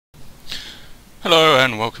Hello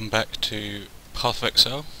and welcome back to Path of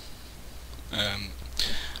Exile.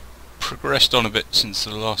 Progressed on a bit since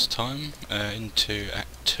the last time, into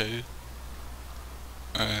Act 2.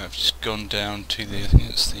 I've just gone down to I think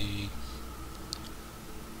it's the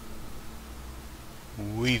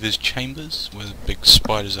Weaver's Chambers, where the big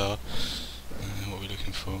spiders are. What are we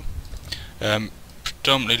looking for?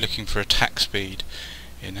 Predominantly looking for attack speed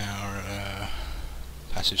in our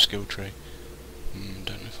passive skill tree.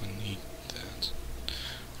 Don't know if I need that.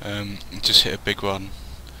 Just hit a big one,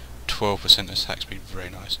 12% attack speed, very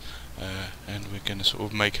nice. And we're going to sort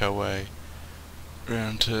of make our way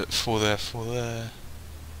around to for there.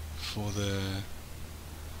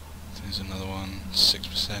 There's another one,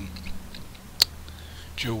 6%.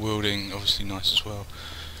 Dual wielding, obviously nice as well.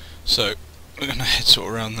 So we're going to head sort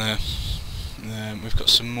of around there. We've got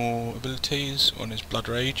some more abilities. One is Blood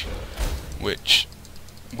Rage, which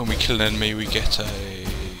when we kill an enemy we get a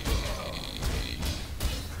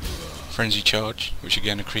Frenzy Charge, which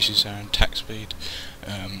again increases our attack speed.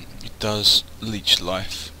 It does leech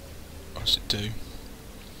life. What does it do?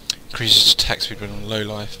 Increases attack speed when on low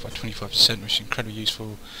life by 25%, which is incredibly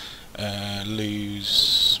useful.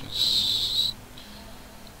 Lose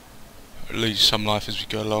some life as we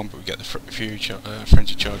go along, but we get the Frenzy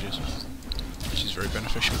Charges, which is very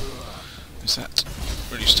beneficial, as that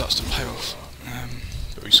really starts to pay off.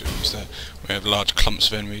 But we sort of use that. We have large clumps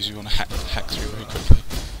of enemies we want to hack through very quickly.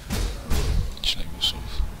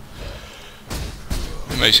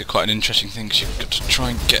 It makes it quite an interesting thing because you've got to try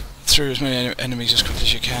and get through as many enemies as quickly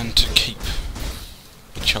as you can to keep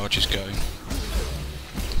the charges going.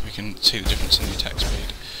 We can see the difference in the attack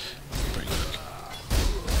speed very quick.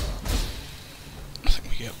 I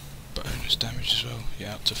think we get bonus damage as well,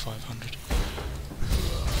 yeah, up to 500.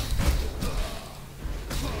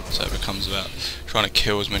 So it becomes about trying to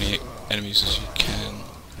kill as many enemies as you can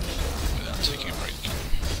without taking a break.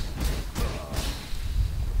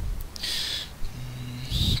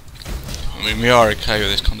 I mean, we are okay with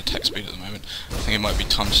this kind of attack speed at the moment. I think it might be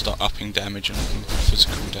time to start upping damage and looking for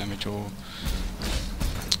physical damage, or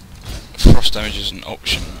frost damage is an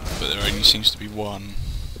option, but there only seems to be one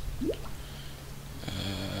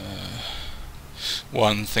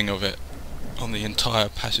thing of it on the entire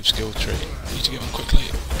passive skill tree. Need to get one quickly.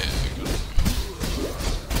 Yeah, we got it.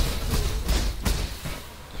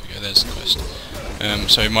 There we go, there's the quest.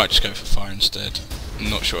 So we might just go for fire instead. I'm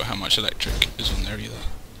not sure how much electric is on there either.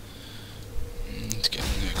 To get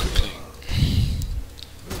in there quickly.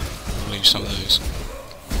 I'll leave some of those.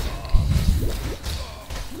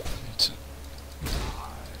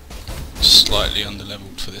 Slightly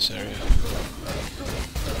underleveled for this area.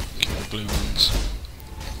 Keep the blue ones.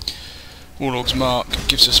 Warlord's Mark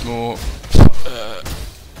gives us more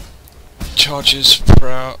charges for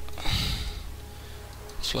our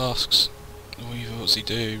flasks. What does he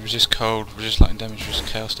do? Resist cold, resist lightning damage, resist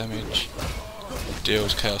chaos damage.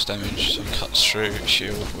 Deals chaos damage, so cuts through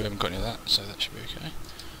shield. We haven't got any of that, so that should be okay.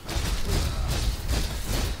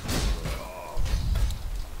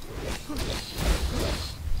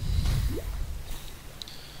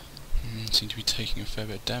 Seem to be taking a fair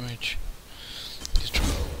bit of damage. Just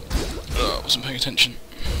trying. Oh, I wasn't paying attention.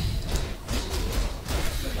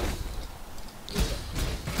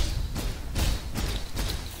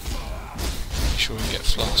 Make sure we get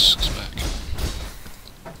flasks back.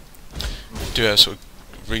 Do have sort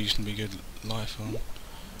of reasonably good life on.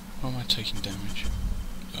 Why am I taking damage?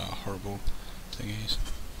 Oh, horrible thingies.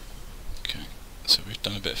 Okay, so we've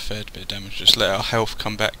done a bit of damage. Just let our health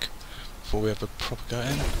come back before we have a proper go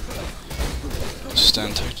in.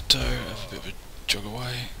 Stand toe to toe, have a bit of a jog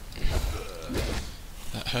away.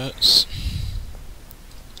 That hurts.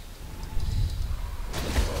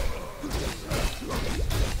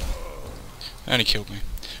 Only killed me.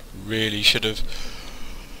 Really should have.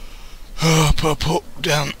 Put a port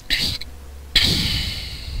down.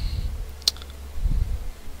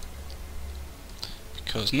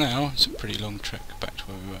 Because now it's a pretty long trek back to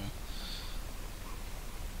where we were.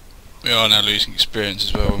 We are now losing experience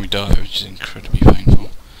as well when we die, which is incredibly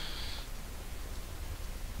painful.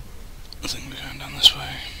 I think we're going down this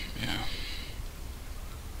way, yeah.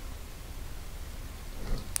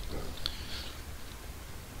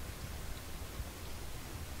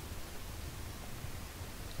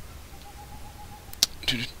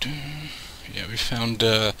 Yeah, we found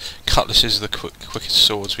cutlasses are the quickest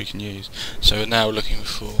swords we can use, so we're now looking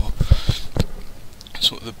for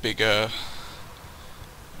sort of the bigger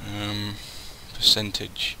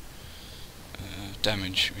percentage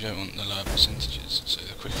damage. We don't want the lower percentages, so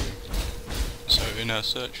the quicker. So in our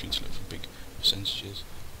search we need to look for big percentages.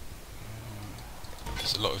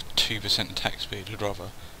 There's a lot of 2% attack speed. I'd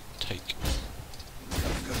rather take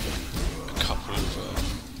a couple of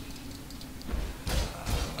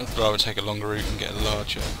I'd rather take a longer route and get a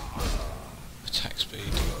larger attack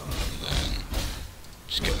speed than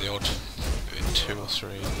just get the odd 2 or 3.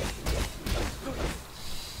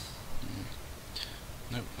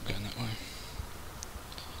 Nope, not going that way.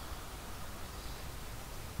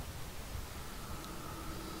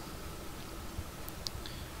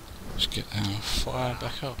 Let's get our fire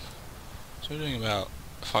back up. So we're doing about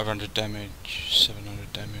 500 damage,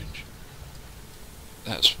 700 damage.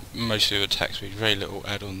 That's mostly with attack speed, very little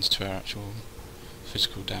add-ons to our actual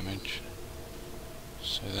physical damage.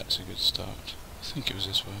 So that's a good start. I think it was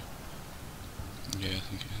this way. Yeah, I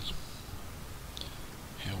think it is.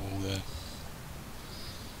 Yeah, wall there.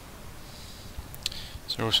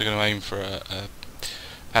 So we're also going to aim for a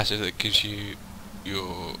passive that gives you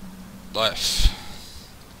your life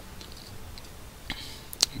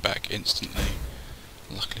back instantly.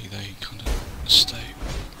 Luckily they kind of stay.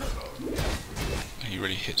 He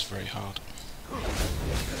really hits very hard.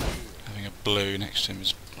 Having a blue next to him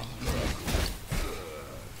is rather annoying.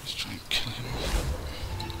 Let's try and kill him off.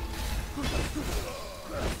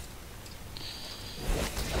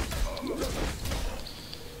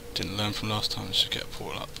 Didn't learn from last time, just to get a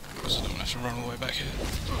portal up, because I don't want to have to run all the way back here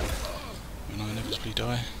when I inevitably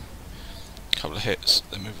die. A couple of hits,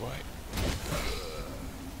 then move away.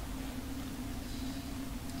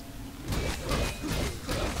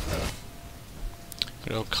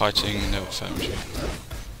 Good old kiting never fails you.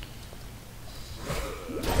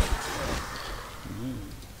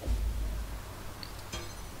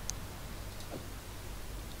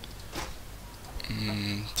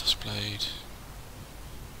 Displayed.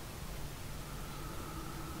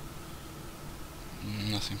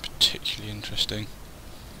 Nothing particularly interesting.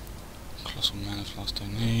 Colossal mana flask I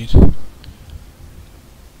need.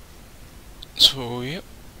 So yep.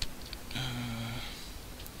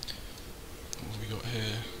 What have we got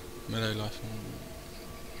here? Melee life.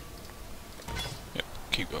 Yep.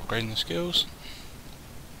 Keep upgrading the skills.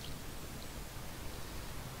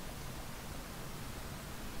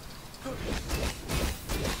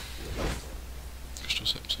 Crystal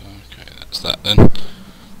scepter. Okay, that's that then.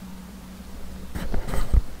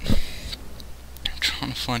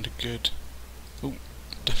 Trying to find a good. Oh,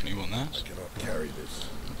 definitely want that. I cannot carry this.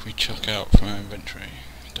 If we chuck out from our inventory,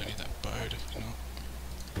 don't need that bow, definitely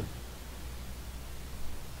not.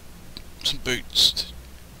 Some boots.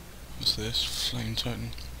 What's this? Flame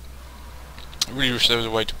Titan. I really wish there was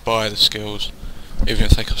a way to buy the skills, even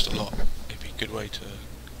if they cost a lot. It'd be a good way to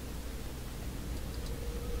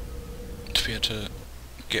be able to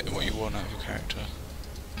get what you want out of your character.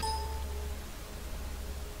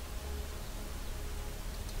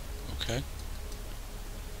 Okay.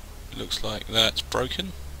 It looks like that's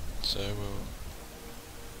broken, so we'll...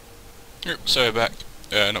 Yep, so we're back.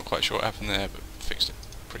 Not quite sure what happened there, but fixed it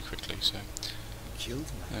pretty quickly, so...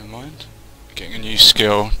 Never mind. Getting a new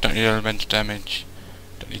skill, don't need elemental damage,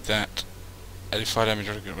 don't need that. Added fire damage,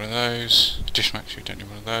 already got one of those. Additional action, don't need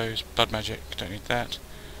one of those. Blood magic, don't need that.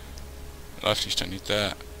 Life leech, don't need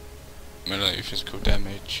that. Melee physical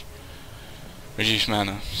damage. Reduce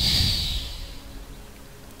mana.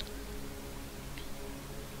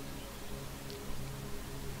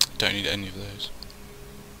 Don't need any of those.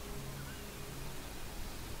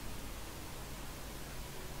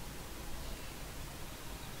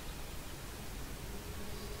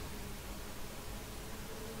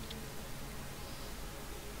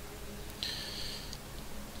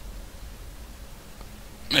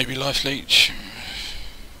 Maybe life leech.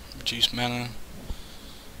 Reduce mana.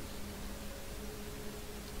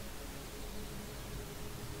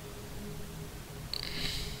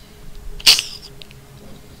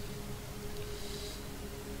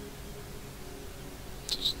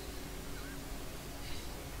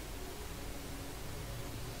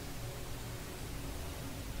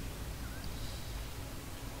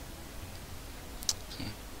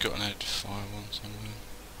 Got an added fire one somewhere.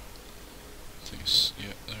 I think it's,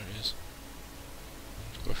 yeah, there it is.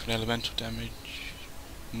 Weapon elemental damage.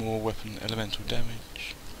 More weapon elemental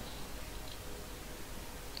damage.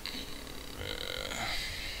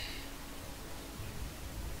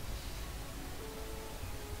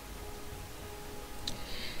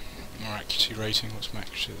 More accuracy rating, what's my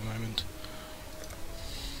accuracy at the moment?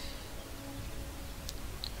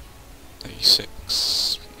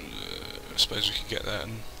 86. I suppose we could get that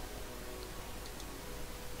and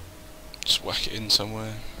just whack it in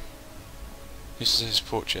somewhere. This is a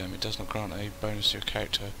support gem. It does not grant a bonus to your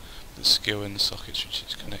character with the skill in the sockets which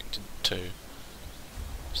it's connected to.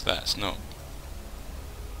 So that's not.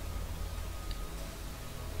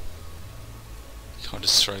 Can't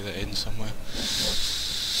just throw that in somewhere.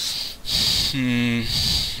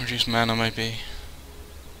 Reduce mana maybe.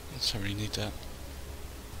 I don't really need that.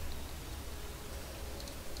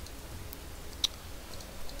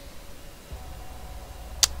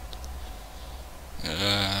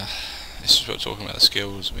 This is what we're talking about, the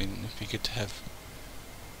skills. I mean, it'd be good to have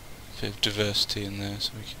a bit of diversity in there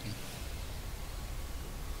so we can...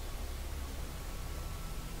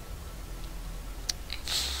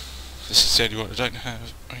 This is the only one I don't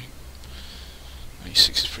have. I mean,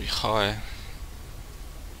 86 is pretty high.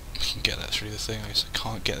 I can get that through the thing. I guess I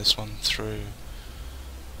can't get this one through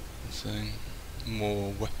the thing.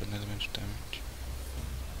 More weapon elemental damage.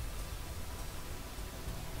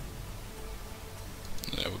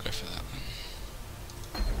 Yeah, we'll go for that then.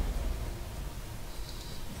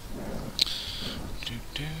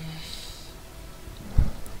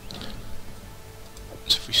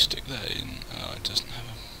 So if we stick that in, oh, it doesn't have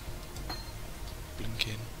a blink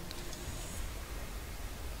in.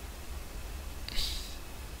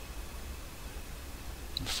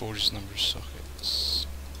 It forges a number of sockets.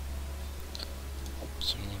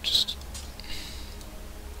 So we'll just...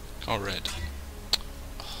 Can't read.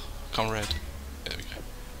 Can't read. There we go.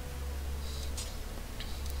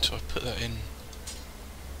 So I put that in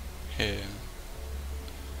here.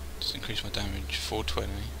 Just increase my damage.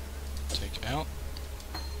 420. Take it out.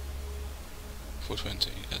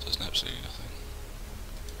 420. That does absolutely nothing.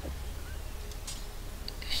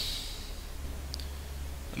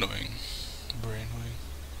 Annoying. Very annoying.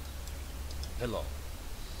 Hello.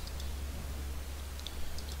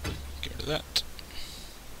 Get rid of that.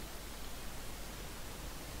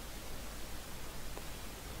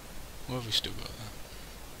 What have we still got there?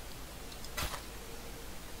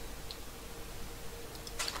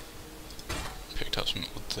 Picked up some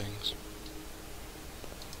odd things.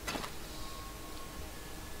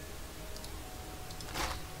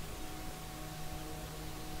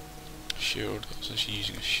 Shield, I was actually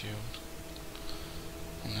using a shield.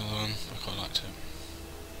 And the other one, I quite like to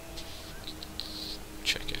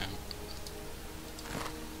check it out.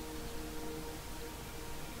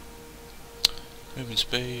 Movement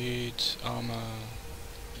speed, armour,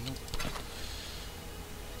 nope.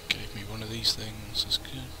 Gave me one of these things, that's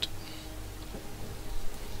good.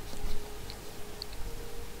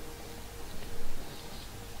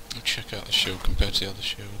 I'll check out the shield compared to the other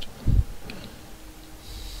shield.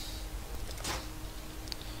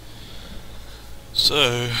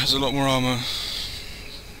 So, has a lot more armour.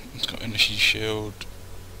 It's got energy shield,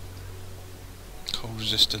 cold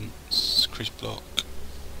resistance, increased block.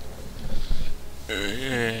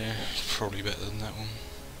 Yeah, probably better than that one.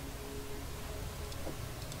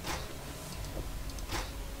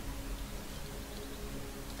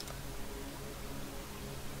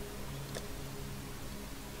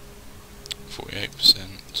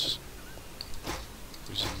 %,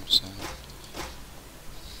 47%.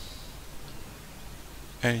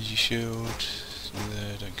 Energy shield.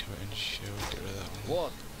 There, don't care about energy shield. Get rid of that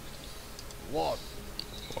one. What?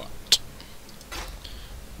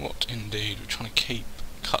 What indeed? We're trying to keep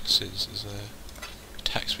cutses as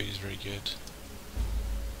attack speed is very good.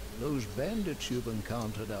 Those bandits you've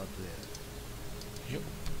encountered out there. Yep.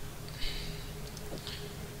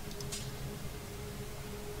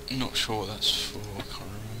 Not sure what that's for, I can't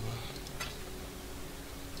remember.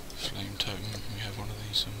 Flame totem, we have one of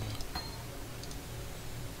these somewhere.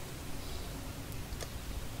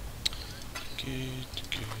 Good.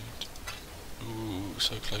 Ooh,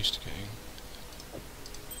 so close to getting.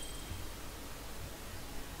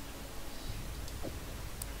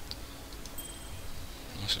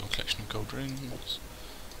 Nice little collection of gold rings.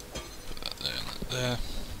 Put that there and that there.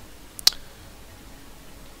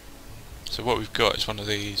 So what we've got is one of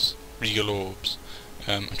these regal orbs.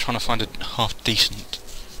 I'm trying to find a half decent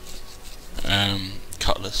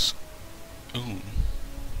cutlass. Ooh,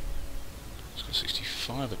 it's got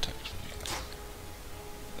 65 attack speed.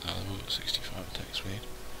 Oh, 65 attack speed.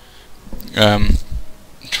 I'm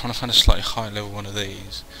trying to find a slightly higher level one of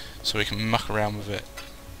these, so we can muck around with it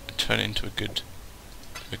and turn it into a good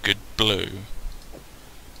blue,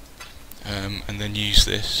 and then use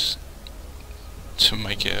this to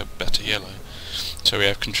make it a better yellow. So we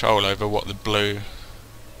have control over what the blue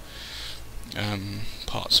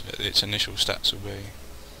parts of its initial stats will be.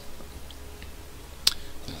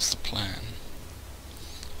 That's the plan.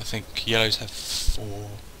 I think yellows have 4,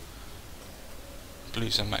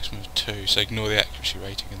 blues have a maximum of 2, so ignore the accuracy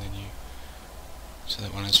rating and then so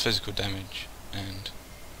that one has physical damage and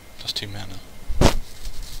plus 2 mana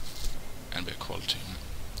and a bit of quality.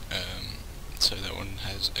 So that one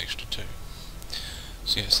has extra 2.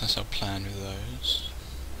 So yes, that's our plan with those.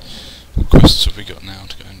 What quests have we got now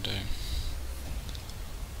to go and do?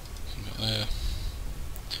 We've got there.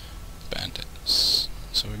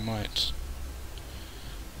 might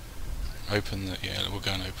open the, yeah, we'll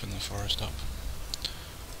go and open the forest up.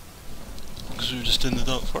 Because we were just in the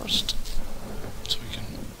dark forest.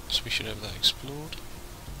 So we should have that explored.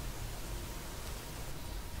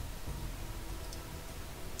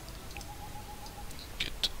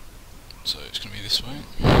 Good. So it's going to be this way.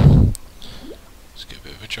 Let's get a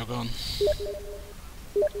bit of a jog on.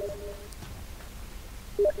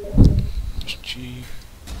 Just G.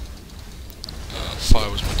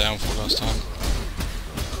 Fire was my downfall last time.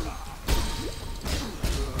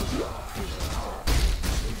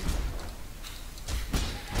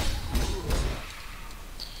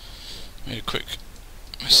 Made a quick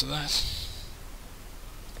mess of that.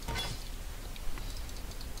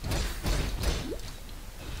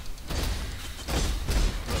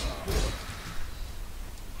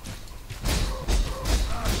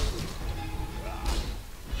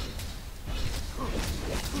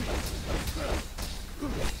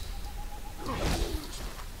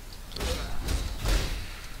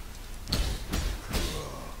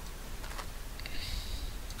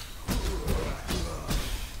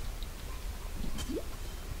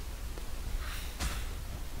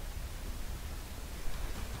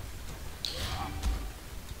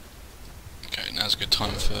 Now's a good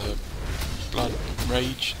time for blood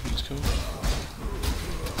rage, I think it's called.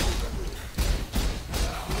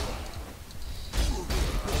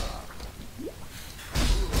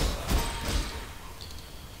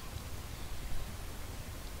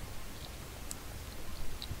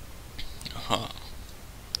 Aha.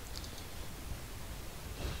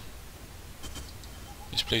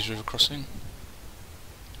 Yes, please, river crossing.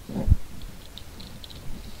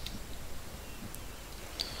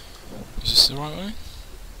 Is this the right way?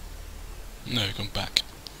 No, we've gone back.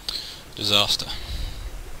 Disaster.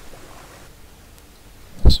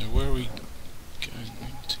 So where are we going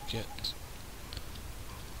to get?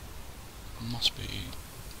 Must be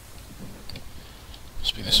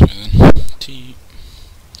this way then. T.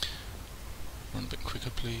 Run a bit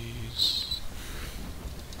quicker, please.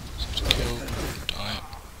 So to kill, die.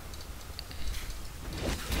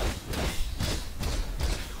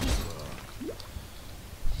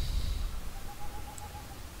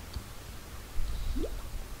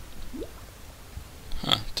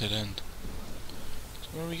 Dead end. So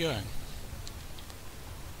where are we going?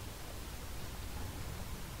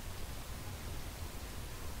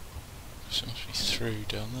 So it must be through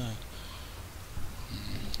down there.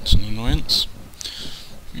 It's an annoyance.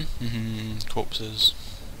 Corpses.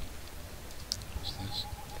 What's this?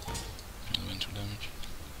 Elemental damage.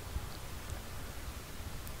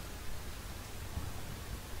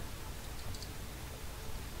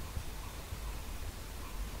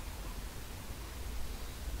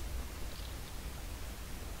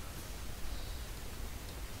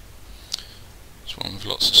 It's one with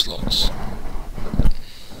lots of slots.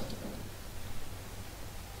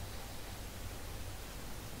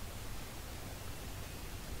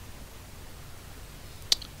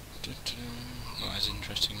 Not as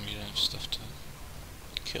interesting, we don't have stuff to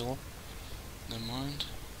kill. Never mind.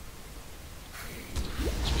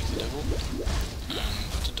 Speak the devil.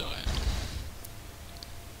 And to die.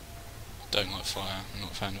 Don't like fire, I'm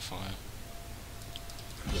not a fan of fire.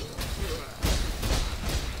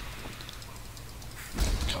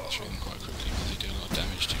 Cut through them quite quickly because they do a lot of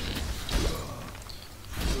damage to me.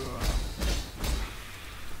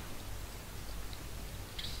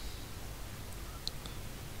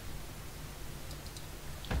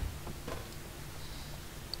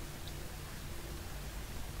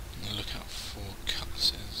 And look out for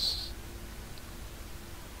cutlasses.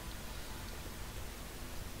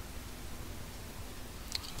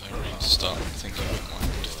 I really need to start thinking about my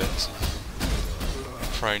defences.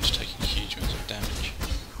 Prone to taking huge amounts of damage.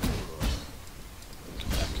 Come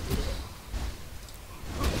back.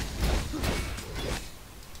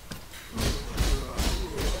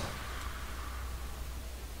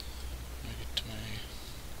 No good to me.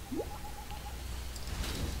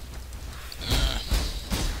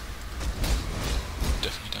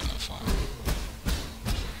 Definitely don't like fire.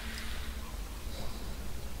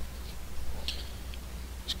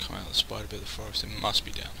 Just come out of the spider bit of the forest. It must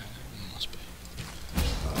be down here. It must be.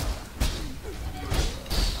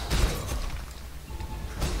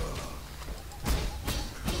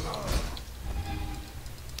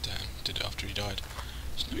 Did it after he died.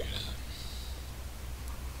 It's no good, is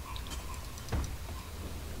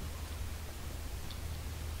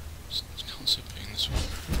it? It's concept being this one.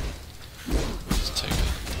 Let's take it.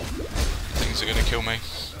 Things are gonna kill me.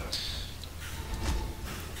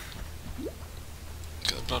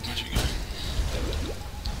 Get the blood magic going.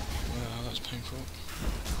 Wow, that's painful.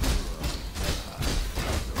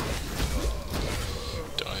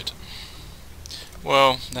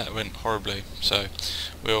 Well, that went horribly, so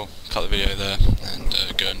we'll cut the video there and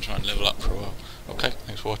go and try and level up for a while. Okay,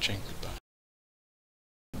 thanks for watching. Goodbye.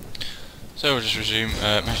 So we'll just resume.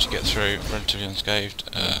 Managed to get through relatively unscathed.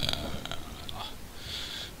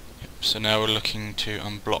 So now we're looking to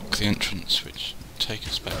unblock the entrance, which take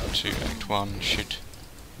us back to Act 1, should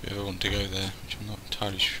we ever want to go there, which I'm not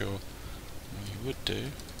entirely sure we would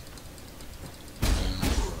do.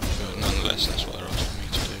 But nonetheless, that's what they're asking me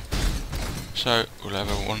to do. So we'll have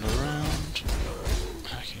a wander around.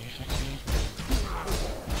 Hacky, hacky.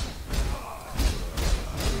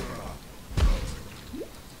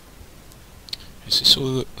 Is this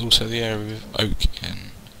also the area with oak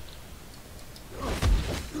in?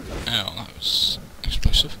 Oh, that was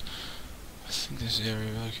explosive. I think this is the area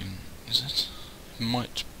of oak in. Is it? It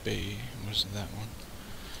might be. Or is it that one?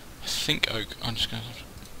 I think oak. I'm just going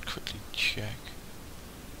to quickly check.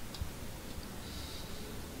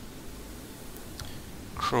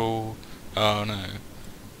 Crawl. Oh no.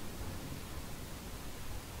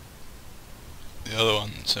 The other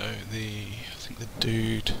one. So I think the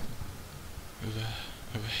dude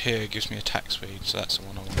over here gives me attack speed. So that's the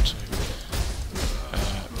one I want to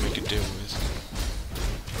make a deal with.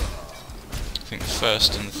 I think the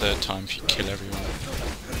first and the third time, if you kill everyone,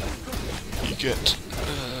 you get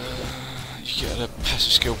a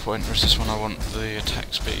passive skill point. Whereas this one, I want the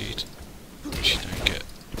attack speed, which you don't get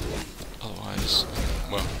otherwise.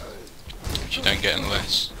 Well, which you don't get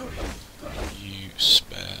unless you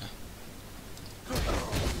spare.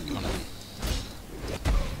 Come on.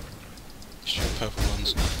 Shoot purple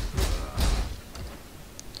ones.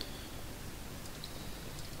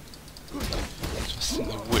 So I think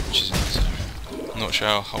the witch is in this area. I'm not sure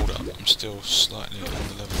I'll hold up. I'm still slightly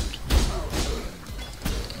underleveled.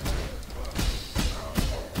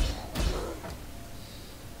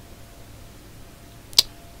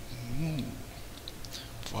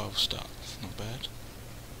 Vile stuff, not bad.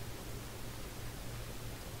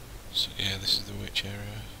 So yeah, this is the witch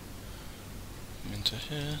area. I'm into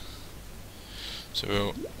here. So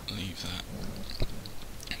we'll leave that.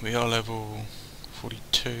 We are level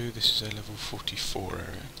 42, this is a level 44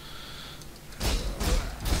 area.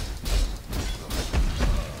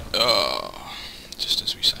 Oh, just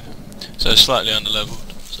as we say. So slightly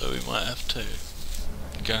underleveled, so we might have to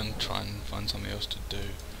go and try and find something else to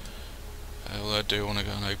do. Although I do want to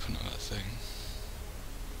go and open up that thing.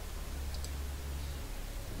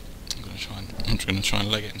 I'm just going to try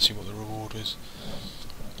and leg it and see what the reward is.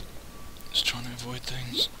 Just trying to avoid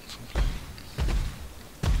things.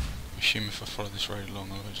 I assume if I follow this road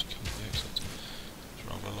along, I'll eventually come to the exit. There's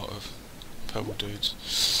rather a lot of purple dudes.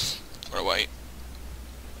 Right away.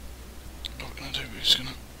 What we're going to do, we're just going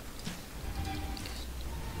to...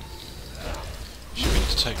 Should need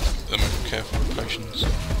to take them careful with potions.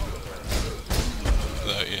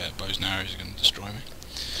 Though, yeah, bows and arrows are going to destroy me.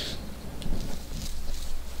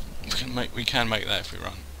 We can make that if we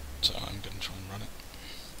run, so I'm going to try and run it.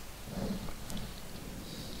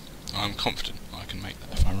 I'm confident I can make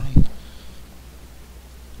that if I run.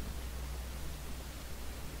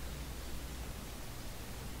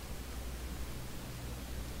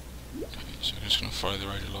 Okay, so I'm just going to follow the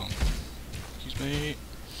road along. Excuse me.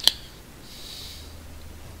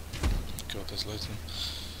 God, there's loads of them.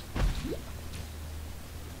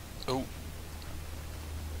 Oh.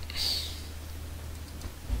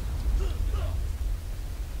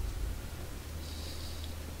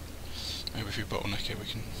 Maybe if we bottleneck it, we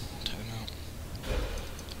can take them out.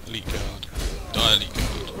 Elite guard. Die, elite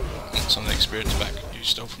guard. Want some of the experience back you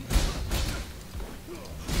stole from me.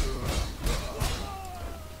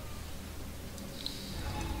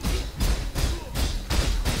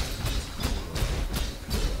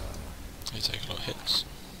 They take a lot of hits.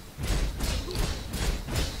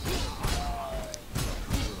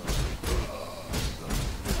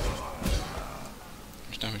 How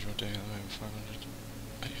much damage am I doing at the moment? 500.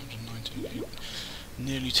 890.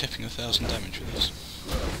 Nearly tipping 1,000 damage with this.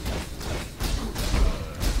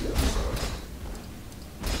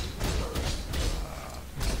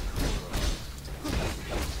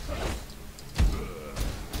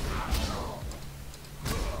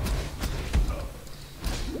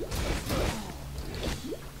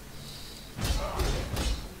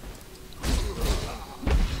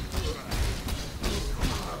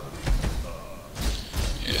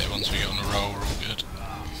 Yeah, once we get on a roll, we're all good.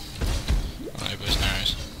 Oh no, bows and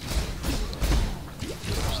arrows.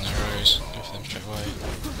 Bows and arrows, go for them straight away.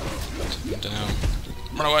 Take them down.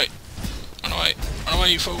 Run away! Run away! Run away,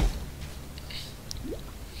 you fool!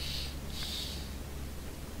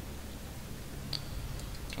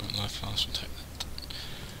 Giant life flask will take that.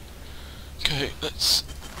 Okay, let's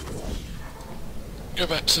go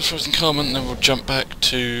back to the Frozen Carmen, and then we'll jump back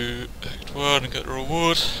to Act 1 and get the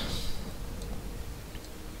reward.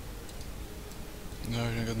 No,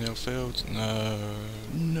 you're not got the old fields. No,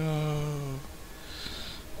 no.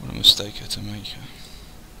 What a mistake I had to make.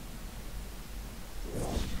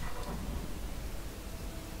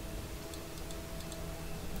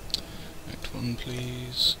 Act 1,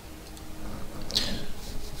 please.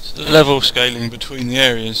 So the level scaling between the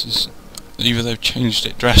areas is either they've changed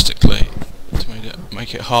it drastically to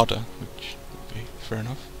make it harder, which would be fair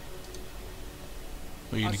enough.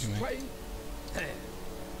 What are you going to give me?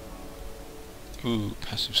 Ooh,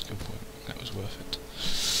 passive skill point. That was worth it.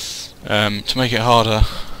 To make it harder,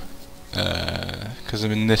 because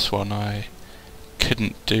in this one I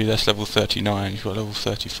couldn't do. That's level 39. You've got level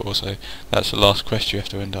 34, so that's the last quest you have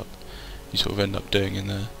to end up. You sort of end up doing in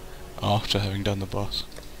there after having done the boss.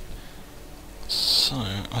 So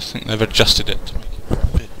I think they've adjusted it to make it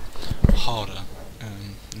a bit harder.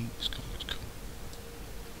 It's got cool.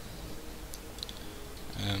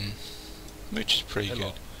 Which is pretty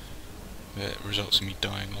good. It results in me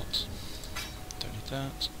dying lots. Don't need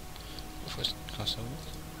that. Can I sell it?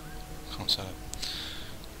 Can't sell it.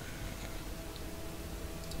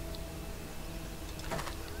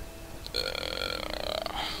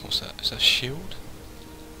 What's that? Is that a shield?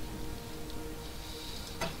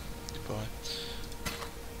 Goodbye.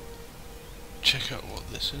 Check out what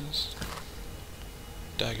this is.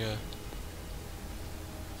 Dagger.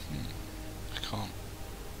 I can't.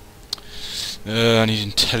 I need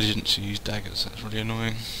intelligence to use daggers, that's really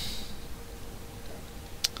annoying.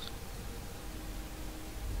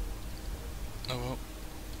 Oh well.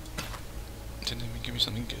 Didn't even give me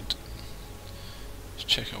something good. Let's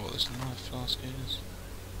check out what this life flask is.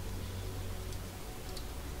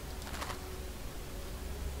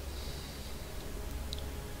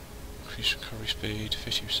 Increase recovery speed,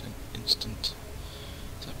 50% instant.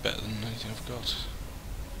 Is that better than anything I've got?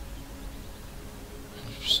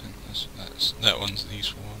 100%, that one's the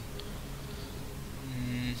useful one.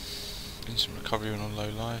 Instant recovery on a low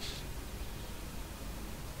life.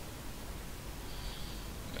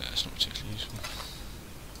 It's not particularly useful.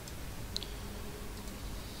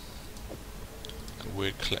 Got a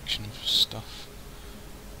weird collection of stuff.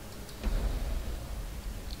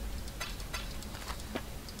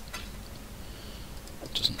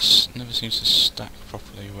 Never seems to stack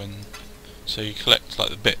properly when. So you collect like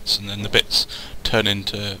the bits, and then the bits turn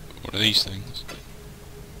into one of these things.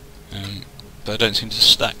 But they don't seem to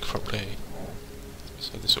stack properly.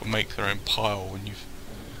 So they sort of make their own pile when you've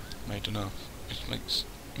made enough. It makes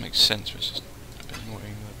sense, but it's just a bit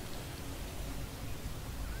annoying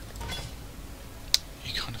that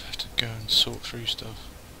you kind of have to go and sort through stuff.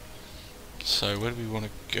 So where do we want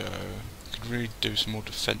to go? We could really do some more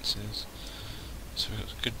defences. So we've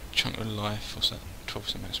got a good chunk of life. What's that?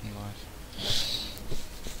 12% maximum life.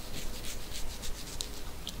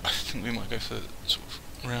 I think we might go for sort of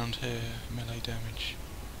round here, melee damage.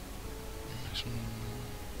 Maximum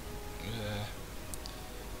there.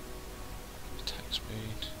 Attack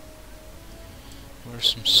speed. Where are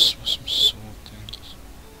some sword things?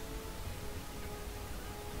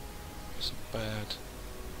 That's not bad.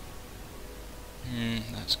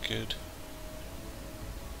 That's good.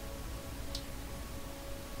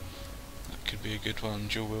 Could be a good one.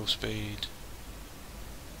 Dual wheel speed.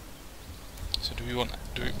 So do we want that?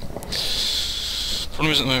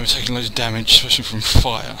 Problem is at the moment we're taking loads of damage, especially from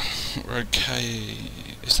fire. We're okay.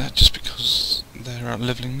 Is that just because they're out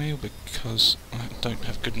leveling me, or because I don't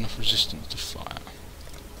have good enough resistance to fire?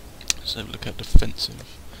 Let's have a look at defensive.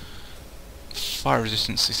 Fire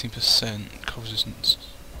resistance 16%, cold resistance.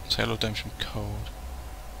 Take a lot of damage from cold.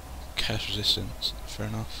 Chaos resistance, fair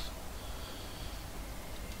enough.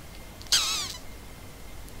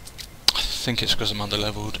 I think it's because I'm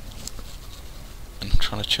under-leveled and I'm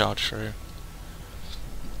trying to charge through.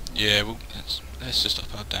 Yeah, well, let's just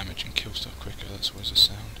up our damage and kill stuff quicker. That's always a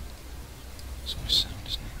sound. It's always sound,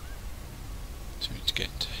 isn't it? So we need to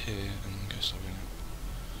get to here and then go slowing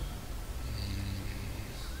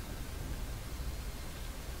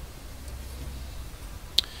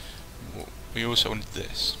up. We also wanted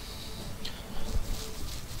this,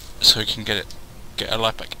 so we can get our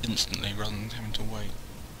life back instantly rather than having to wait.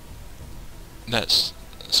 That's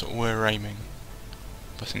sort of where we're aiming,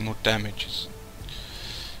 but I think more damage is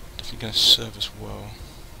definitely going to serve us well.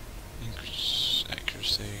 Increase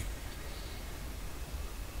accuracy,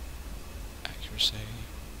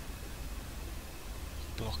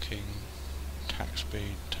 blocking, attack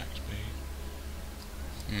speed.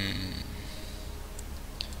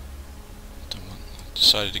 Don't want.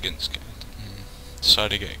 Decided against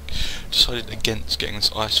getting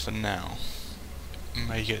this ice for now.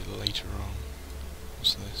 may get it later on.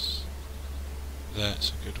 What's this? That's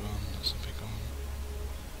a good one, that's a big one.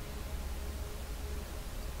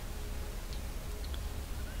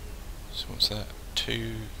 So what's that?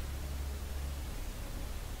 2.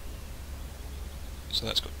 So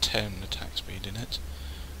that's got 10 attack speed in it.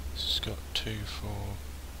 This has got 2, 4.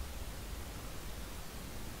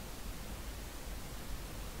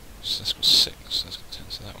 So that's got 6, that's got 10,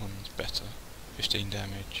 so that one's better. 15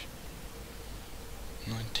 damage.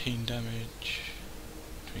 19 damage.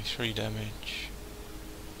 23 damage.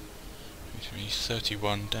 23,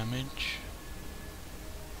 31 damage.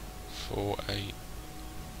 4, 8.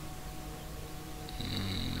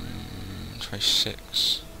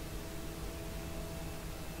 26.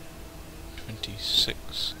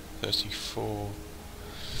 26, 34,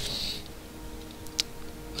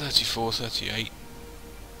 34, 38,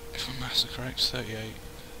 if my maths are correct, 38,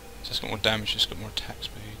 so it's got more damage, it's got more attack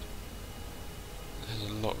speed,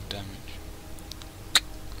 there's a lot of damage.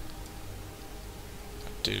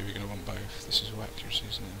 Dude, we're going to want both. This is all accuracy,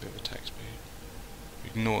 isn't it? A bit of attack speed.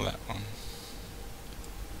 Ignore that one.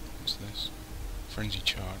 What's this? Frenzy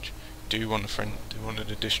charge. Do want an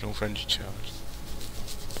additional frenzy charge.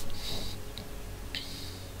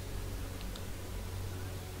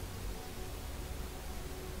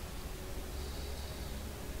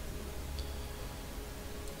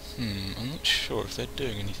 I'm not sure if they're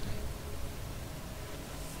doing anything.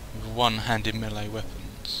 With one-handed melee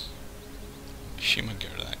weapons. She might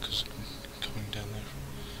get rid of that because I'm coming down there.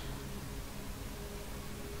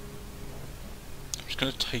 I'm just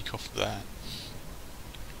going to take off that.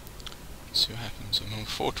 See what happens. I'm on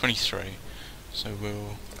 423, so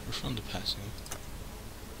we'll refund the passive.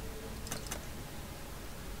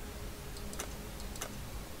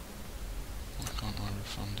 Why can't I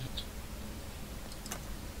refund it?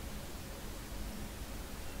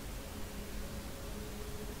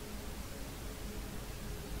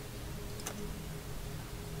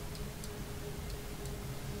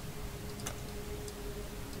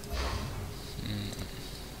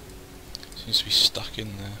 Seems to be stuck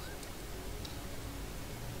in there.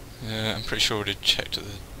 I'm pretty sure I did checked at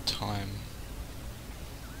the time.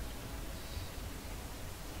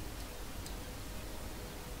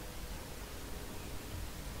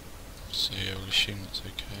 So yeah, we'll assume that's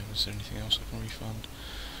okay. Is there anything else I can refund?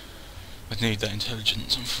 I'd need that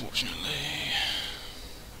intelligence, unfortunately.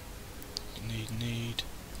 Need.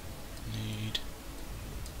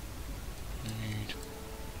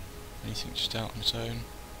 Anything just out on its own?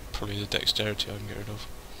 Probably the dexterity I can get rid of.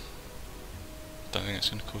 Don't think that's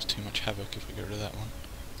going to cause too much havoc if I get rid of that one.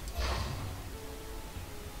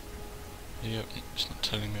 Yep, it's not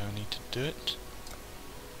telling me I need to do it.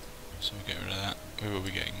 So we'll get rid of that. We will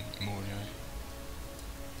be getting more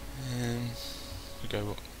anyway. We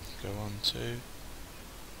go on to...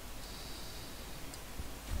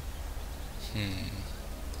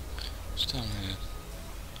 What's down here?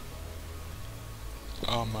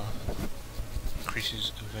 Armour.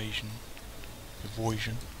 Increases evasion.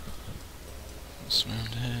 What's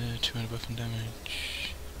around here? 200 weapon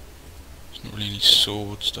damage. There's not really any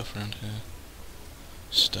sword stuff around here.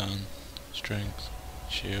 Stun, strength,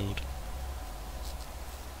 shield.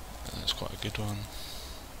 That's quite a good one.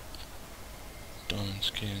 Diamond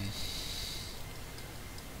skin.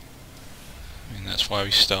 I mean, that's why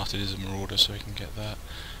we started as a marauder, so we can get that.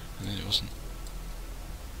 And then it wasn't.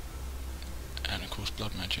 And of course,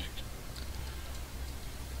 blood magic.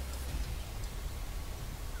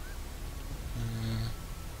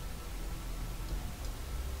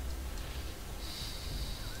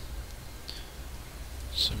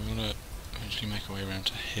 So we're going to eventually make our way around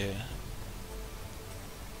to here.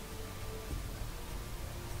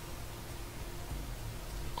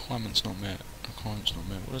 Requirements not met. Requirements not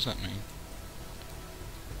met. What does that mean?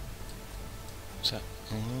 Is that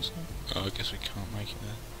all else? Oh, I guess we can't make it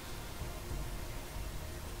there.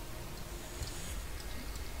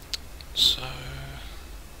 So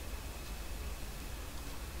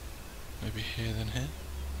maybe here then here.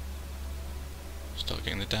 Start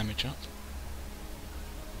getting the damage up.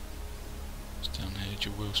 It's down here,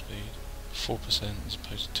 your wheel speed. 4% as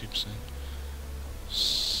opposed to 2%.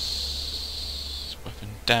 Weapon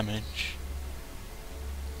damage.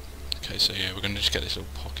 Okay, so yeah, we're going to just get this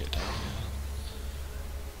little pocket down here.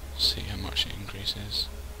 See how much it increases.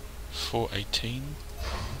 418.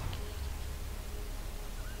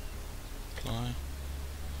 Apply.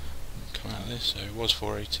 Come out of this, so it was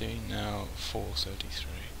 418, now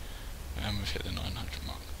 433. And we've hit the 900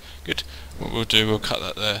 mark. Good. What we'll do, we'll cut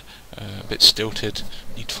that there. A bit stilted.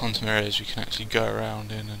 Need to find some areas we can actually go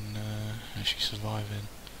around in and actually survive in.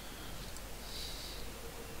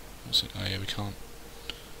 What's it? Oh yeah, we can't.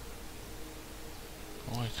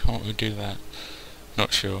 Why can't we do that?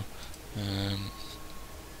 Not sure.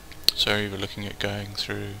 So we were looking at going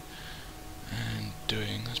through and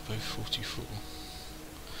doing, that's both 44.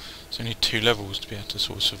 So only 2 levels to be able to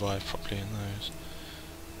sort of survive properly in those.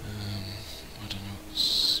 I don't know,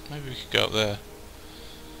 maybe we could go up there.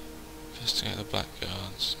 Investigate the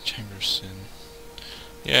Blackguards, Chamber of Sin.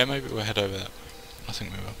 Yeah, maybe we'll head over that way. I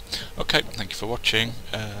think we will. Okay, thank you for watching.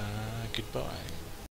 Goodbye.